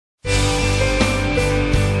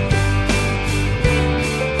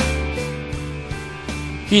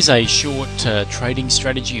Here's a short trading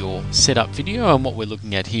strategy or setup video, and what we're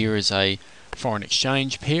looking at here is a foreign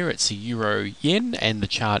exchange pair. It's the euro yen, and the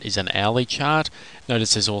chart is an hourly chart.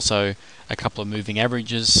 Notice there's also a couple of moving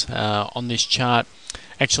averages on this chart.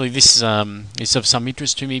 Actually, this is of some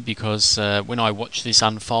interest to me because when I watched this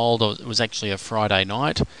unfold, it was actually a Friday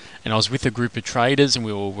night, and I was with a group of traders, and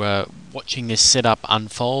we were watching this setup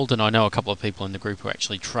unfold. And I know a couple of people in the group who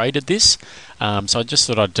actually traded this, so I just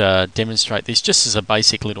thought I'd demonstrate this just as a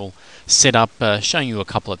basic little setup, showing you a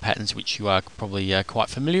couple of patterns which you are probably quite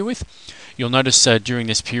familiar with. You'll notice during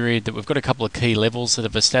this period that we've got a couple of key levels that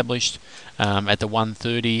have established at the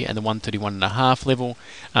 130 and the 131.5 level.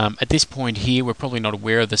 At this point here, we're probably not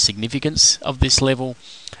aware of the significance of this level.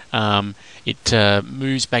 It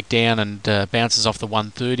moves back down and bounces off the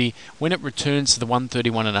 130. When it returns to the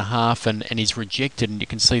 131.5 and is rejected, and you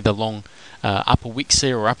can see the long upper wicks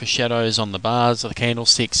there, or upper shadows on the bars of the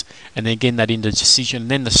candlesticks, and then again that indecision,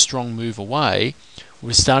 then the strong move away,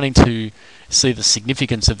 we're starting to see the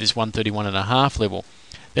significance of this 131.5 level.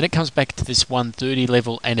 Then it comes back to this 130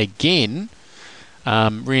 level, and again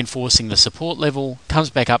reinforcing the support level, comes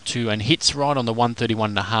back up to and hits right on the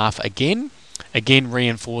 131.5 again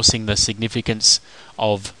reinforcing the significance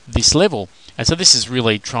of this level. And so this is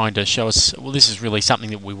really trying to show us, well, this is really something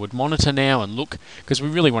that we would monitor now and look, because we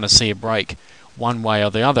really want to see a break one way or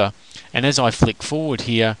the other. And as I flick forward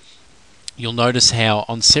here, you'll notice how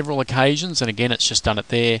on several occasions, and again it's just done it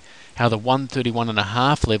there, how the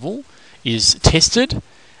 131.5 level is tested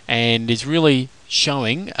and is really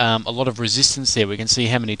showing a lot of resistance there. We can see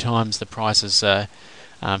how many times the price has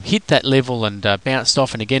hit that level and bounced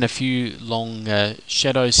off, and again a few long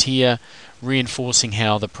shadows here reinforcing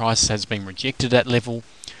how the price has been rejected at level.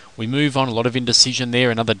 We move on, a lot of indecision there,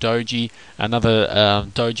 another doji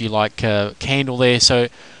like candle there, so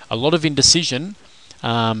a lot of indecision.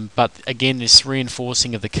 But again, this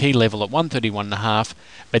reinforcing of the key level at 131.5.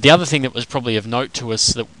 But the other thing that was probably of note to us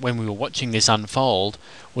that when we were watching this unfold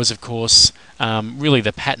was, of course, really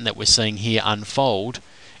the pattern that we're seeing here unfold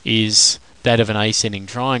is that of an ascending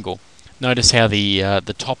triangle. Notice how the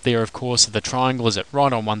top there, of course, of the triangle is at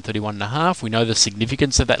right on 131.5. We know the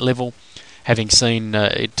significance of that level, having seen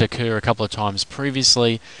it occur a couple of times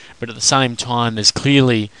previously, but at the same time there's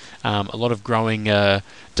clearly a lot of growing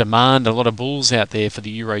demand, a lot of bulls out there for the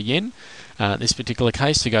euro yen, this particular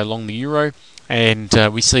case, to go long the euro, and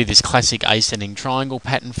we see this classic ascending triangle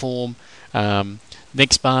pattern form.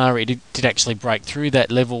 Next bar, it did actually break through that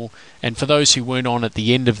level, and for those who weren't on at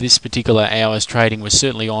the end of this particular hour's trading, we're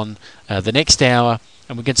certainly on the next hour,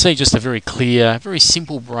 and we can see just a very clear, very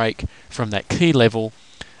simple break from that key level.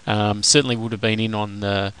 Certainly would have been in on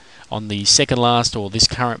the second last or this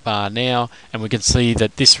current bar now, and we can see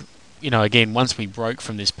that this, again, once we broke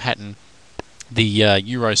from this pattern, the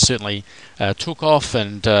euro certainly took off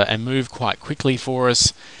and moved quite quickly for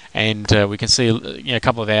us, and we can see a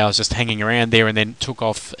couple of hours just hanging around there and then took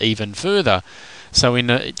off even further. So in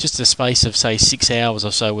just a space of, say, 6 hours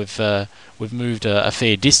or so, we've moved a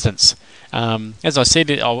fair distance. As I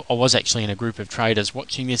said, I was actually in a group of traders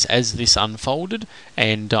watching this as this unfolded,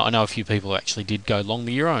 and I know a few people actually did go long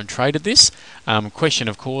the euro and traded this. Question,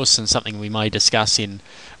 of course, and something we may discuss in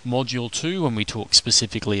Module 2 when we talk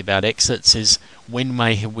specifically about exits, is when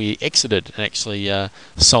may have we exited and actually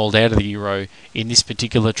sold out of the euro in this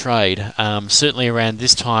particular trade. Certainly around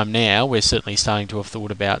this time now, we're certainly starting to have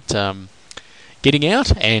thought about getting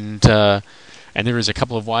out, and there is a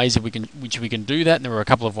couple of ways that which we can do that, and there were a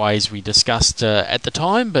couple of ways we discussed at the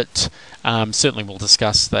time, but certainly we'll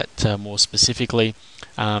discuss that more specifically.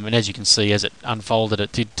 And as you can see, as it unfolded,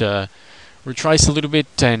 it did retrace a little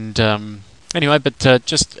bit, and anyway, but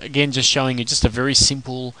just showing you just a very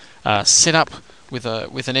simple setup with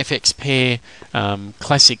an FX pair,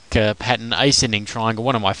 classic pattern, ascending triangle,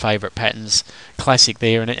 one of my favourite patterns, classic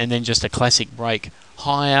there, and then just a classic break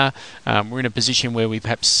higher. We're in a position where we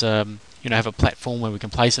perhaps have a platform where we can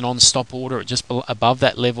place an on-stop order at just above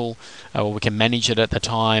that level, or we can manage it at the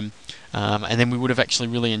time, and then we would have actually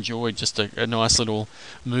really enjoyed just a nice little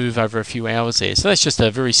move over a few hours there. So that's just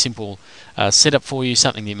a very simple setup for you,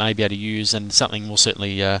 something that you may be able to use, and something we'll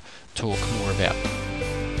certainly talk more about.